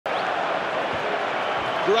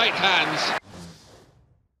Great hands.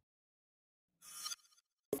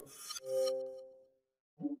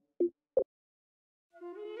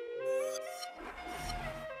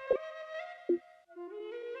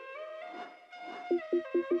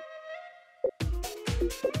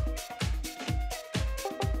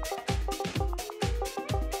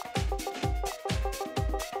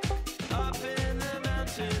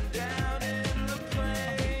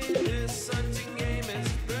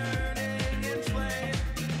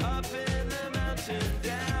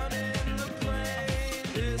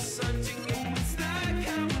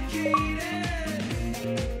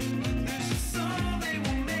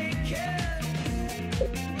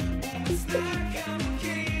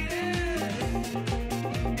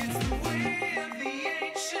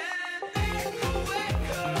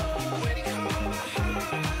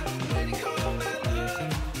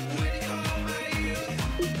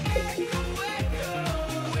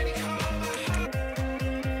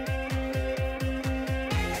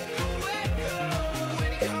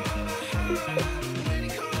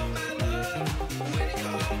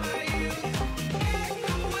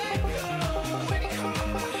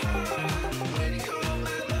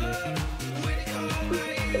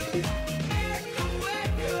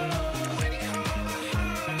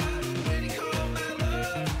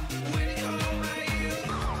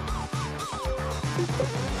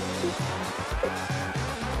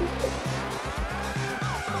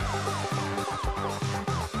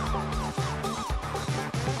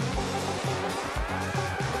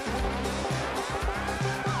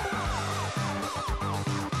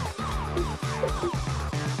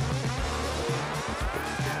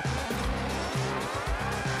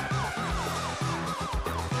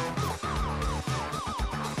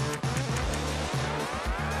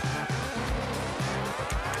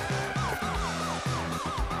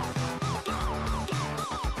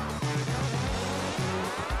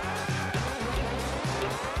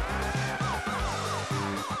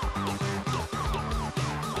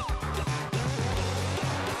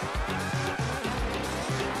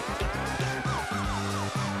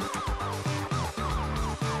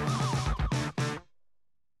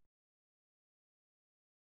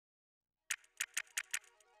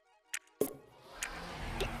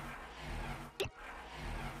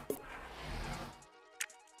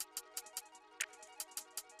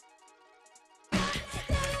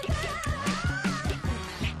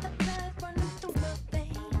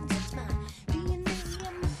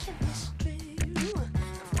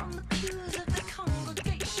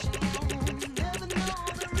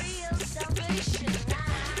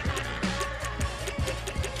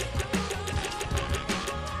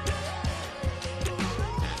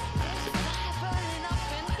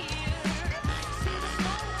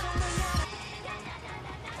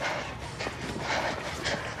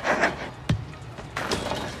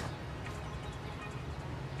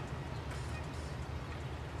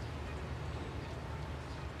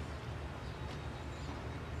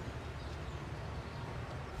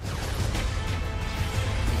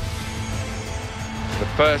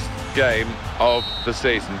 The first game of the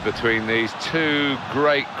season between these two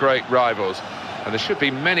great rivals, and there should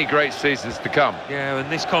be many great seasons to come. Yeah,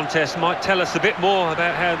 and this contest might tell us a bit more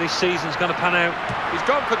about how this season's going to pan out. He's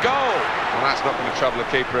gone for goal. Well, that's not going to trouble the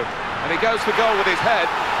keeper. And he goes for goal with his head.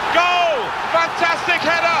 Goal! Fantastic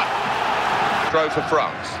header! Throw for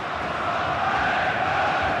France.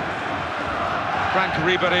 Franck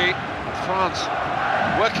Ribéry. France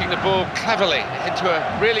working the ball cleverly into a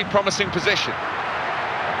really promising position.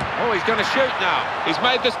 Oh, he's going to shoot now. He's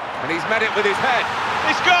made this, and he's met it with his head.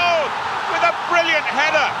 He's goal with a brilliant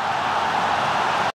header.